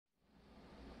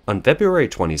On February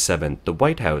 27th, the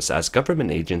White House asked government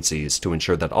agencies to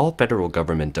ensure that all federal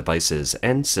government devices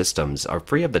and systems are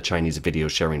free of the Chinese video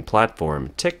sharing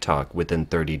platform TikTok within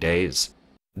 30 days.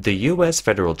 The U.S.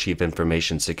 Federal Chief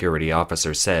Information Security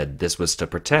Officer said this was to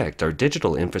protect our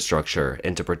digital infrastructure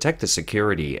and to protect the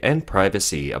security and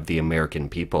privacy of the American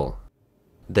people.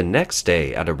 The next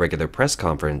day, at a regular press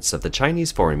conference of the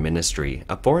Chinese Foreign Ministry,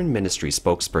 a Foreign Ministry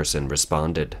spokesperson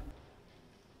responded.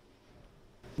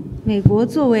 The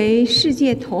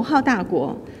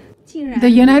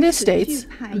United States,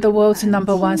 the world's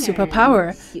 #1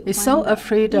 superpower, is so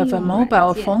afraid of a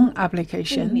mobile phone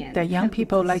application that young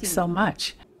people like so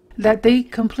much that they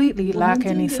completely lack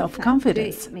any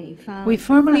self-confidence. We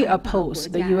firmly oppose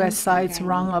the U.S. side's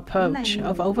wrong approach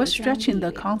of overstretching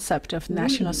the concept of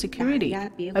national security,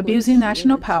 abusing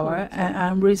national power, and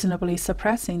unreasonably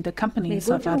suppressing the companies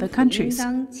of other countries.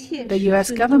 The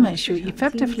U.S. government should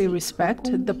effectively respect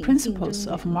the principles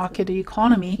of market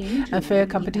economy and fair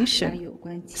competition,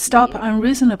 stop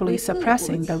unreasonably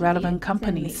suppressing the relevant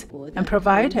companies, and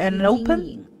provide an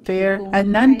open, fair,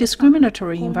 and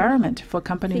non-discriminatory environment for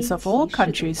companies of all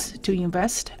countries to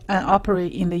invest and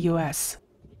operate in the U.S.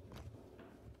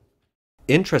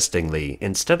 Interestingly,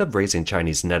 instead of raising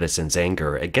Chinese netizens'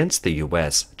 anger against the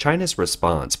U.S., China's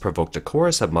response provoked a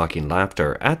chorus of mocking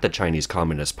laughter at the Chinese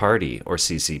Communist Party, or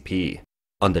CCP.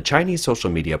 On the Chinese social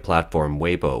media platform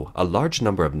Weibo, a large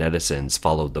number of netizens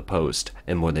followed the post,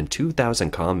 and more than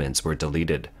 2,000 comments were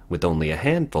deleted, with only a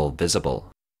handful visible.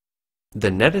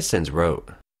 The netizens wrote,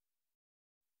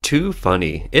 "Too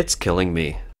funny, it's killing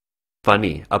me.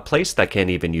 Funny, a place that can't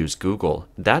even use Google,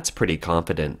 that's pretty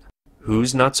confident.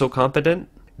 Who's not so confident?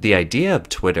 The idea of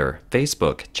Twitter,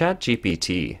 Facebook,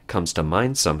 ChatGPT comes to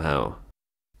mind somehow.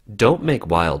 Don't make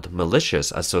wild,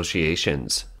 malicious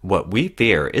associations. What we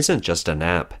fear isn't just an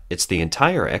app, it's the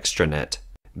entire extranet.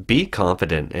 Be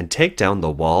confident and take down the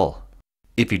wall.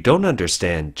 If you don't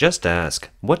understand, just ask,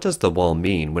 what does the wall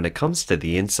mean when it comes to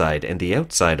the inside and the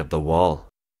outside of the wall?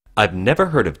 I've never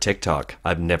heard of TikTok,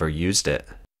 I've never used it.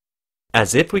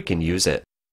 As if we can use it.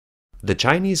 The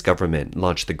Chinese government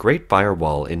launched the Great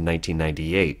Firewall in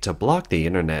 1998 to block the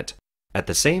internet. At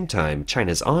the same time,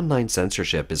 China's online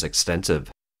censorship is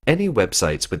extensive. Any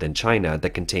websites within China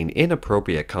that contain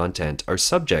inappropriate content are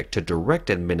subject to direct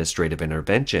administrative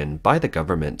intervention by the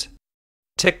government.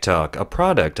 TikTok, a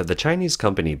product of the Chinese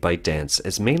company ByteDance,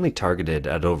 is mainly targeted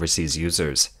at overseas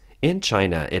users. In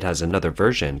China, it has another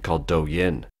version called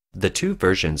Douyin. The two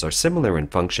versions are similar in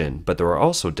function, but there are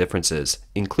also differences,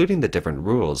 including the different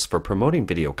rules for promoting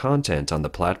video content on the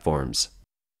platforms.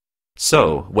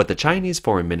 So, what the Chinese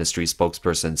Foreign Ministry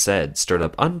spokesperson said stirred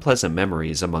up unpleasant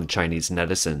memories among Chinese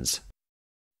netizens.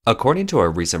 According to a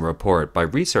recent report by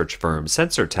research firm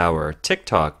Sensor Tower,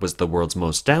 TikTok was the world's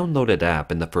most downloaded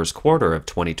app in the first quarter of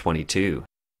 2022.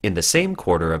 In the same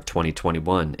quarter of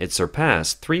 2021, it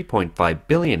surpassed 3.5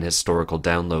 billion historical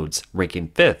downloads, ranking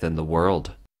 5th in the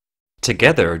world.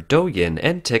 Together, Douyin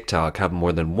and TikTok have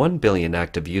more than 1 billion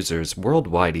active users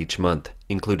worldwide each month,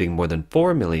 including more than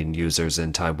 4 million users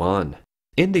in Taiwan.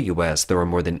 In the US, there are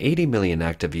more than 80 million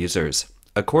active users.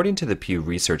 According to the Pew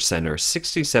Research Center,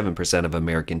 67% of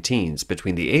American teens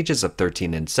between the ages of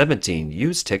 13 and 17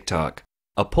 use TikTok.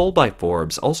 A poll by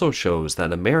Forbes also shows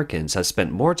that Americans have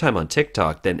spent more time on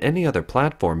TikTok than any other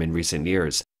platform in recent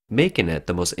years, making it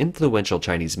the most influential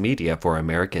Chinese media for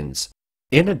Americans.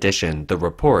 In addition, the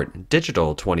report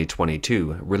Digital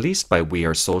 2022, released by We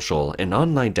Are Social, an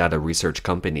online data research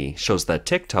company, shows that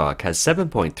TikTok has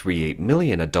 7.38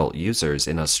 million adult users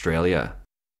in Australia.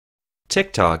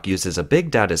 TikTok uses a big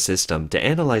data system to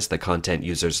analyze the content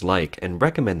users like and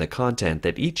recommend the content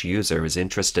that each user is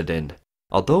interested in.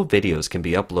 Although videos can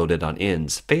be uploaded on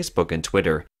Facebook and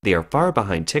Twitter, they are far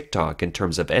behind TikTok in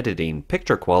terms of editing,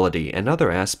 picture quality, and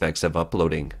other aspects of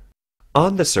uploading.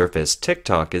 On the surface,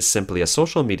 TikTok is simply a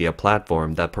social media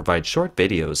platform that provides short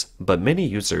videos, but many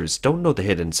users don't know the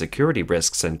hidden security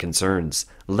risks and concerns,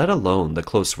 let alone the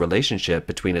close relationship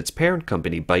between its parent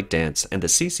company ByteDance and the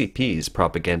CCP's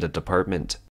propaganda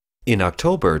department. In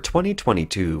October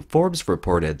 2022, Forbes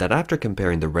reported that after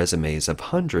comparing the resumes of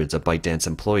hundreds of ByteDance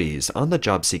employees on the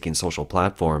job-seeking social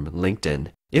platform, LinkedIn,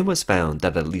 it was found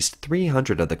that at least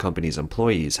 300 of the company's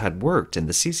employees had worked in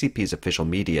the CCP's official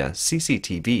media,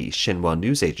 CCTV, Xinhua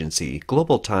News Agency,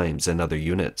 Global Times, and other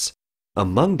units.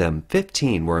 Among them,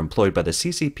 15 were employed by the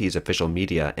CCP's official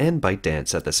media and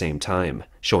ByteDance at the same time,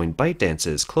 showing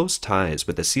ByteDance's close ties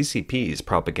with the CCP's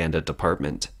propaganda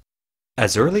department.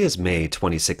 As early as May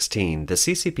 2016, the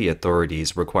CCP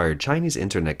authorities required Chinese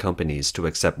internet companies to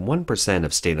accept 1%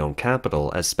 of state-owned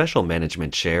capital as special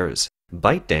management shares.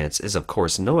 ByteDance is of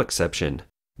course no exception.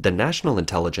 The national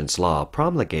intelligence law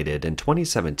promulgated in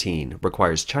 2017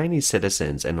 requires Chinese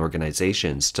citizens and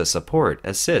organizations to support,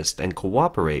 assist, and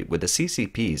cooperate with the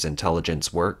CCP's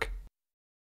intelligence work.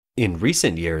 In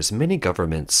recent years, many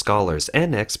governments, scholars,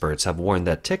 and experts have warned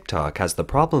that TikTok has the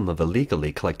problem of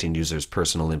illegally collecting users'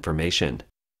 personal information.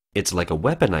 It's like a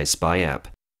weaponized spy app.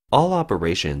 All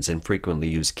operations and frequently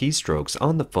used keystrokes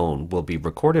on the phone will be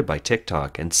recorded by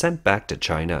TikTok and sent back to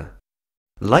China.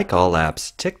 Like all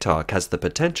apps, TikTok has the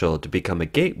potential to become a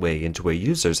gateway into a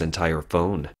user's entire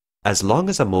phone. As long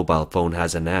as a mobile phone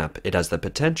has an app, it has the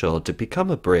potential to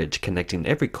become a bridge connecting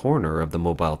every corner of the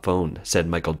mobile phone, said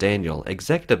Michael Daniel,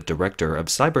 Executive Director of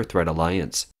Cyber Threat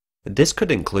Alliance. This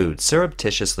could include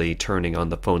surreptitiously turning on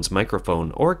the phone's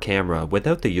microphone or camera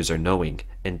without the user knowing,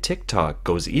 and TikTok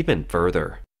goes even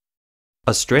further.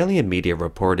 Australian media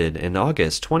reported in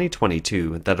August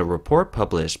 2022 that a report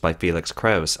published by Felix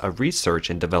Krause, a research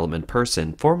and development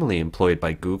person formerly employed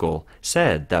by Google,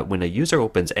 said that when a user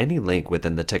opens any link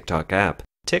within the TikTok app,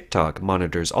 TikTok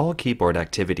monitors all keyboard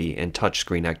activity and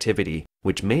touchscreen activity,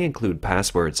 which may include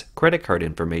passwords, credit card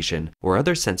information, or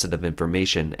other sensitive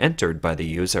information entered by the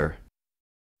user.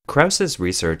 Krause's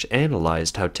research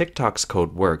analyzed how TikTok's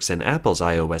code works in Apple's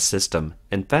iOS system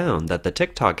and found that the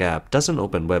TikTok app doesn't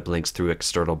open web links through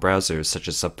external browsers such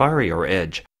as Safari or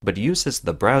Edge, but uses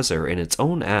the browser in its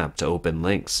own app to open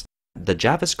links. The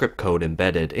JavaScript code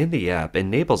embedded in the app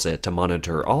enables it to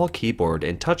monitor all keyboard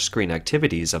and touchscreen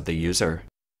activities of the user.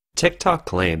 TikTok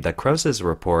claimed that Krause's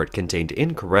report contained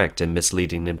incorrect and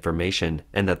misleading information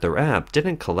and that their app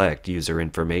didn't collect user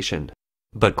information.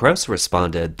 But Krause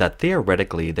responded that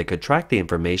theoretically they could track the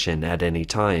information at any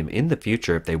time in the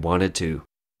future if they wanted to.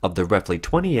 Of the roughly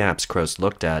 20 apps Krause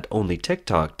looked at, only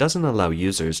TikTok doesn't allow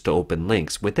users to open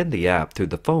links within the app through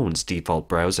the phone's default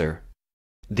browser.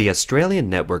 The Australian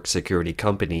network security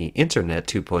company Internet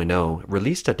 2.0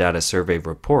 released a data survey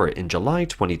report in July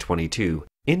 2022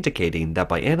 indicating that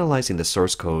by analyzing the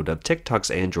source code of TikTok's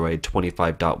Android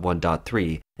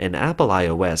 25.1.3 and Apple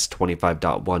iOS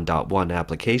 25.1.1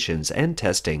 applications and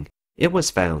testing, it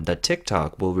was found that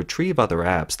TikTok will retrieve other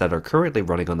apps that are currently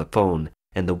running on the phone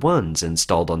and the ones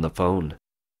installed on the phone.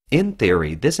 In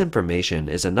theory, this information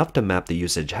is enough to map the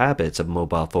usage habits of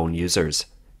mobile phone users.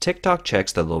 TikTok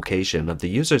checks the location of the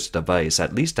user's device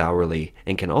at least hourly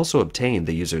and can also obtain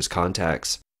the user's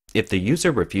contacts. If the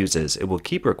user refuses, it will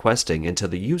keep requesting until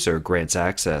the user grants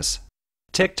access.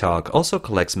 TikTok also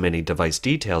collects many device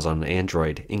details on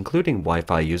Android, including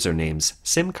Wi-Fi usernames,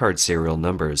 SIM card serial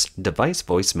numbers, device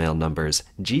voicemail numbers,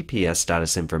 GPS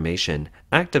status information,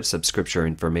 active subscription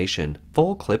information,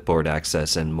 full clipboard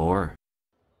access, and more.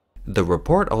 The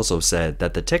report also said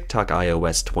that the TikTok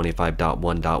iOS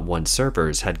 25.1.1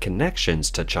 servers had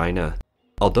connections to China.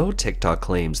 Although TikTok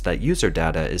claims that user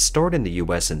data is stored in the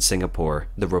US and Singapore,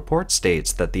 the report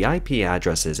states that the IP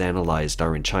addresses analyzed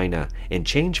are in China and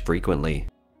change frequently.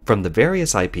 From the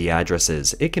various IP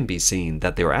addresses, it can be seen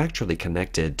that they are actually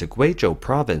connected to Guizhou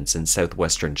province in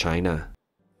southwestern China.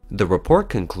 The report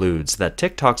concludes that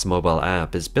TikTok's mobile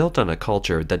app is built on a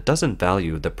culture that doesn't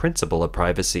value the principle of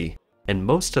privacy, and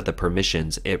most of the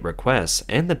permissions it requests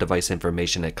and the device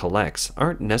information it collects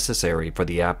aren't necessary for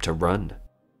the app to run.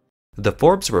 The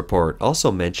Forbes report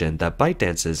also mentioned that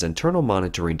ByteDance's internal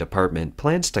monitoring department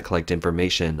plans to collect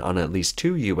information on at least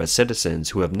 2 US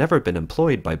citizens who have never been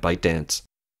employed by ByteDance.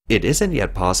 It isn't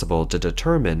yet possible to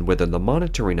determine whether the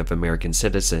monitoring of American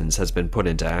citizens has been put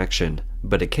into action,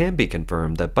 but it can be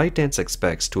confirmed that ByteDance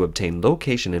expects to obtain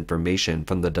location information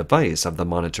from the device of the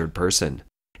monitored person,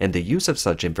 and the use of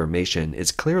such information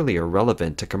is clearly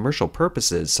irrelevant to commercial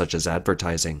purposes such as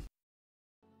advertising.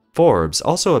 Forbes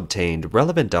also obtained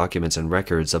relevant documents and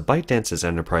records of ByteDance's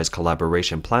enterprise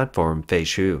collaboration platform,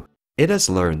 Feishu. It has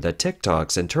learned that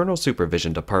TikTok's internal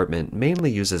supervision department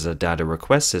mainly uses a data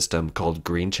request system called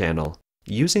Green Channel.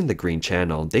 Using the Green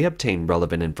Channel, they obtain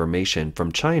relevant information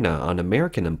from China on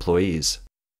American employees.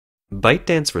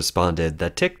 ByteDance responded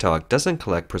that TikTok doesn't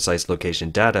collect precise location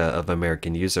data of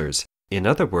American users. In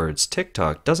other words,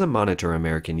 TikTok doesn't monitor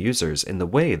American users in the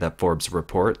way that Forbes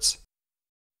reports.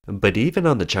 But even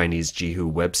on the Chinese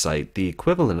Jihu website, the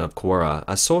equivalent of Quora,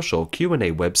 a social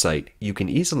Q&A website, you can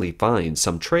easily find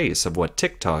some trace of what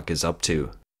TikTok is up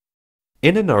to.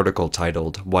 In an article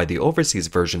titled, "Why the Overseas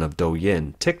Version of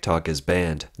Douyin, TikTok is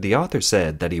Banned," the author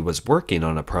said that he was working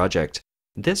on a project.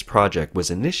 This project was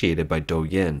initiated by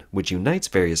Douyin, which unites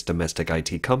various domestic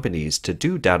IT companies to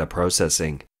do data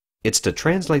processing. It's to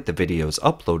translate the videos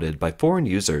uploaded by foreign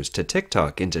users to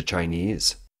TikTok into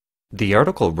Chinese. The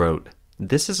article wrote,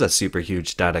 "This is a super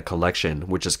huge data collection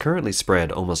which is currently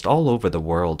spread almost all over the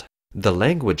world. The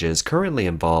languages currently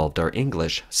involved are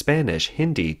English, Spanish,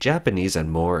 Hindi, Japanese,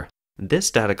 and more.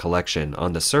 This data collection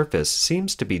on the surface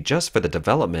seems to be just for the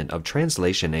development of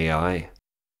translation AI.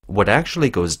 What actually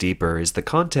goes deeper is the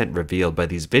content revealed by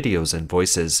these videos and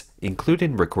voices,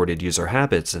 including recorded user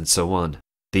habits and so on.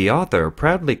 The author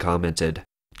proudly commented,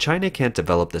 "China can't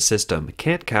develop the system,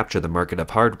 can't capture the market of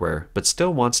hardware, but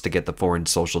still wants to get the foreign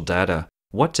social data.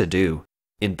 What to do?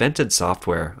 Invented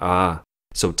software, ah.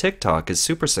 So TikTok is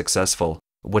super successful.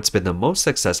 What's been the most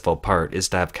successful part is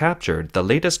to have captured the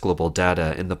latest global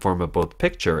data in the form of both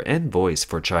picture and voice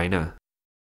for China."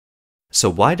 So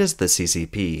why does the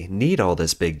CCP need all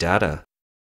this big data?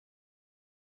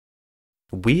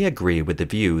 We agree with the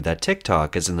view that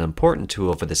TikTok is an important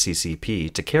tool for the CCP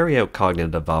to carry out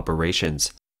cognitive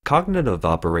operations. Cognitive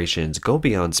operations go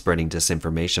beyond spreading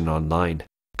disinformation online.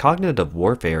 Cognitive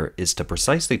warfare is to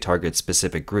precisely target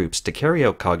specific groups to carry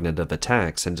out cognitive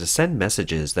attacks and to send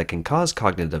messages that can cause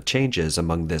cognitive changes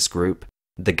among this group.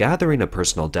 The gathering of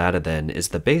personal data, then, is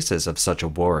the basis of such a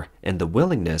war, and the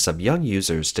willingness of young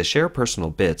users to share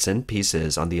personal bits and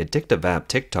pieces on the addictive app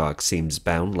TikTok seems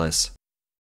boundless.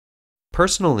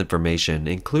 Personal information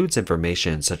includes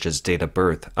information such as date of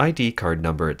birth, ID card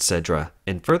number, etc.,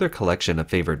 and further collection of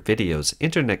favorite videos,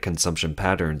 internet consumption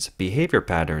patterns, behavior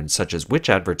patterns such as which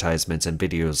advertisements and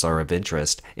videos are of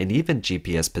interest, and even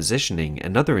GPS positioning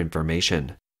and other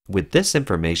information. With this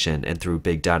information and through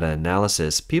big data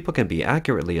analysis, people can be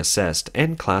accurately assessed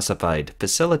and classified,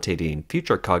 facilitating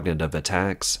future cognitive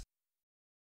attacks.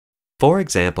 For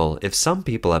example, if some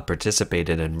people have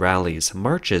participated in rallies,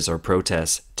 marches, or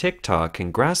protests, TikTok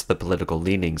can grasp the political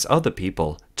leanings of the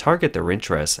people, target their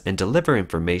interests, and deliver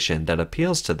information that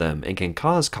appeals to them and can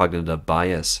cause cognitive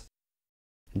bias.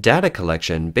 Data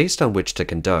collection based on which to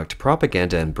conduct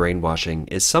propaganda and brainwashing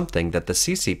is something that the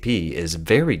CCP is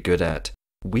very good at.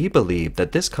 We believe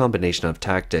that this combination of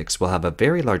tactics will have a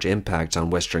very large impact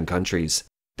on Western countries.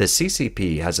 The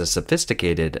CCP has a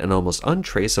sophisticated and almost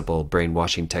untraceable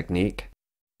brainwashing technique.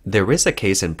 There is a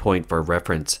case in point for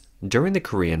reference. During the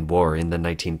Korean War in the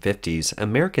 1950s,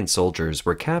 American soldiers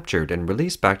were captured and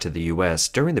released back to the US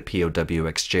during the POW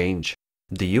exchange.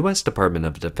 The US Department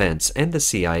of Defense and the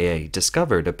CIA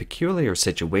discovered a peculiar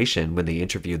situation when they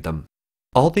interviewed them.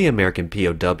 All the American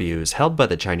POWs held by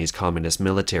the Chinese Communist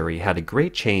military had a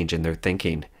great change in their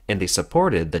thinking, and they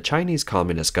supported the Chinese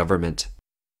Communist government.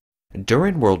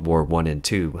 During World War I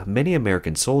and II, many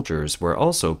American soldiers were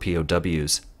also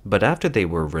POWs, but after they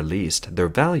were released, their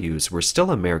values were still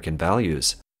American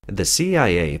values. The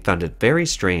CIA found it very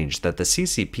strange that the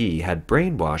CCP had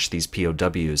brainwashed these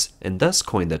POWs, and thus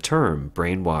coined the term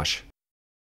brainwash.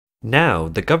 Now,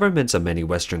 the governments of many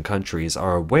Western countries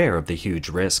are aware of the huge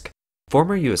risk.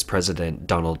 Former US President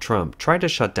Donald Trump tried to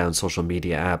shut down social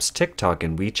media apps TikTok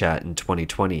and WeChat in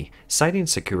 2020, citing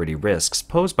security risks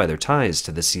posed by their ties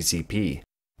to the CCP.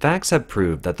 Facts have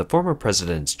proved that the former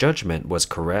president's judgment was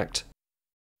correct.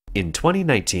 In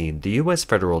 2019, the US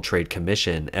Federal Trade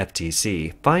Commission,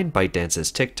 FTC, fined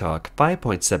ByteDance's TikTok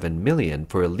 $5.7 million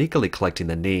for illegally collecting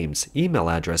the names, email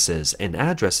addresses, and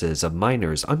addresses of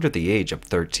minors under the age of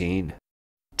 13.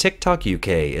 TikTok UK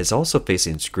is also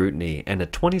facing scrutiny and a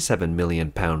 £27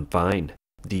 million fine.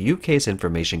 The UK's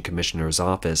Information Commissioner's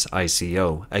Office,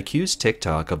 ICO, accused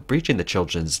TikTok of breaching the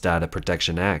Children's Data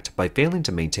Protection Act by failing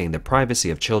to maintain the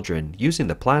privacy of children using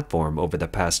the platform over the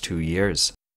past 2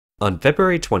 years. On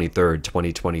February 23,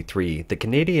 2023, the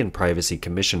Canadian Privacy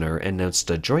Commissioner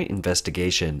announced a joint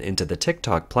investigation into the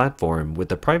TikTok platform with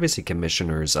the Privacy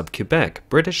Commissioners of Quebec,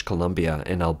 British Columbia,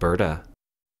 and Alberta.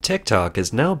 TikTok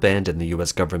is now banned in the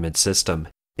US government system.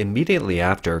 Immediately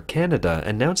after, Canada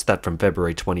announced that from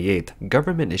February 28th,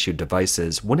 government-issued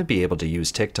devices wouldn't be able to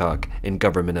use TikTok, and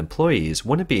government employees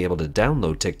wouldn't be able to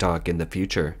download TikTok in the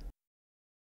future.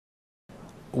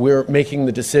 We're making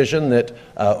the decision that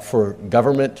for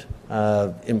government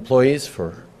employees,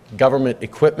 for government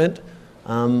equipment,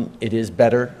 it is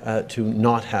better to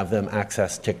not have them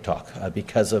access TikTok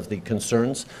because of the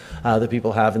concerns that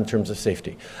people have in terms of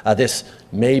safety. This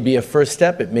may be a first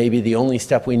step, it may be the only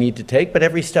step we need to take, but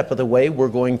every step of the way we're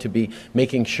going to be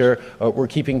making sure we're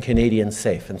keeping Canadians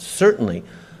safe. And certainly,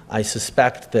 I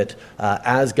suspect that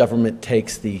as government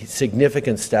takes the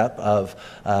significant step of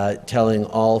telling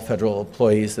all federal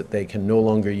employees that they can no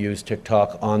longer use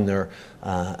TikTok on their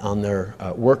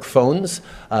work phones,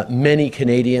 many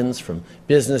Canadians, from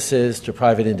businesses to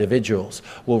private individuals,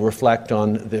 will reflect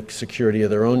on the security of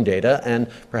their own data and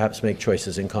perhaps make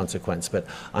choices in consequence. But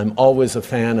I'm always a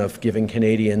fan of giving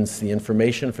Canadians the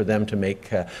information for them to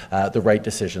make the right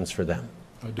decisions for them.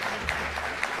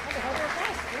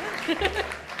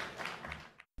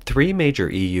 Three major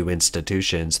EU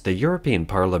institutions, the European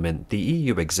Parliament, the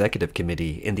EU Executive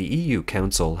Committee, and the EU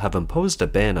Council, have imposed a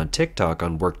ban on TikTok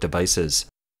on work devices.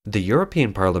 The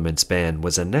European Parliament's ban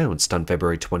was announced on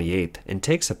February 28th and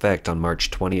takes effect on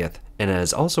March 20th, and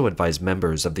has also advised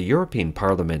members of the European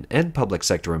Parliament and public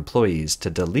sector employees to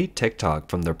delete TikTok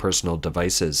from their personal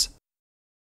devices.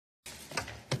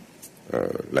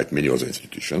 Like many other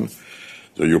institutions,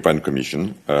 the European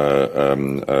Commission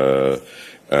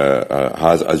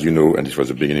has, as you know, and this was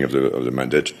the beginning of the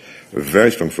mandate, a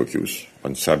very strong focus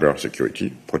on cyber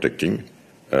security, protecting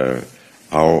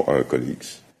our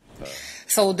colleagues.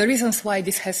 So the reasons why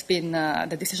this has been,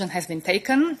 the decision has been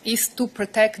taken is to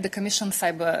protect the Commission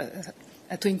to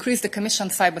increase the Commission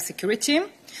cyber security.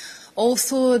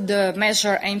 Also, the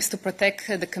measure aims to protect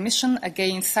the Commission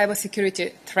against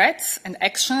cybersecurity threats and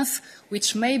actions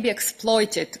which may be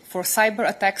exploited for cyber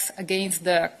attacks against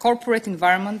the corporate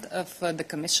environment of the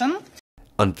Commission.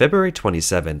 On February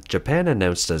 27th, Japan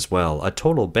announced as well a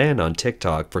total ban on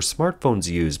TikTok for smartphones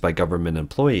used by government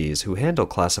employees who handle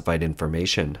classified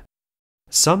information.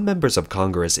 Some members of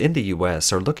Congress in the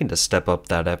US are looking to step up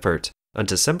that effort. On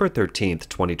December 13,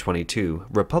 2022,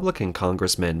 Republican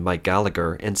Congressman Mike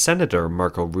Gallagher and Senator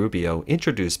Marco Rubio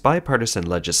introduced bipartisan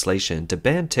legislation to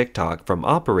ban TikTok from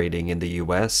operating in the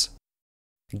US.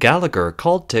 Gallagher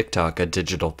called TikTok a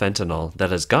digital fentanyl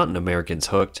that has gotten Americans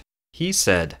hooked. He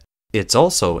said, "It's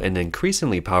also an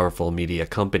increasingly powerful media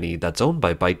company that's owned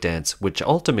by ByteDance, which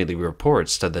ultimately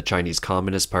reports to the Chinese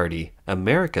Communist Party,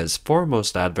 America's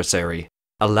foremost adversary.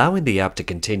 Allowing the app to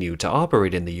continue to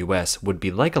operate in the US would be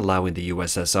like allowing the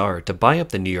USSR to buy up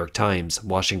the New York Times,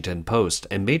 Washington Post,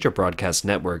 and major broadcast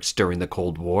networks during the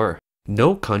Cold War.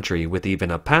 No country with even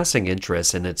a passing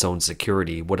interest in its own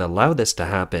security would allow this to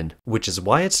happen, which is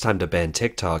why it's time to ban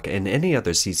TikTok and any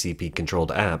other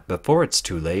CCP-controlled app before it's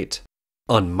too late."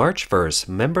 On March 1st,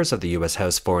 members of the U.S.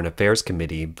 House Foreign Affairs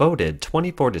Committee voted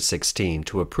 24-16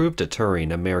 to approve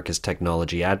deterring America's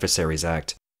Technology Adversaries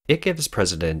Act. It gives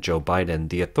President Joe Biden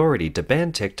the authority to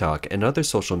ban TikTok and other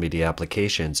social media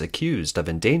applications accused of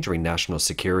endangering national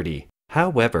security.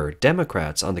 However,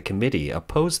 Democrats on the committee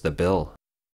opposed the bill.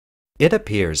 It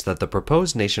appears that the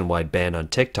proposed nationwide ban on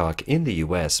TikTok in the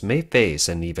US may face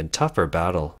an even tougher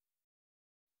battle.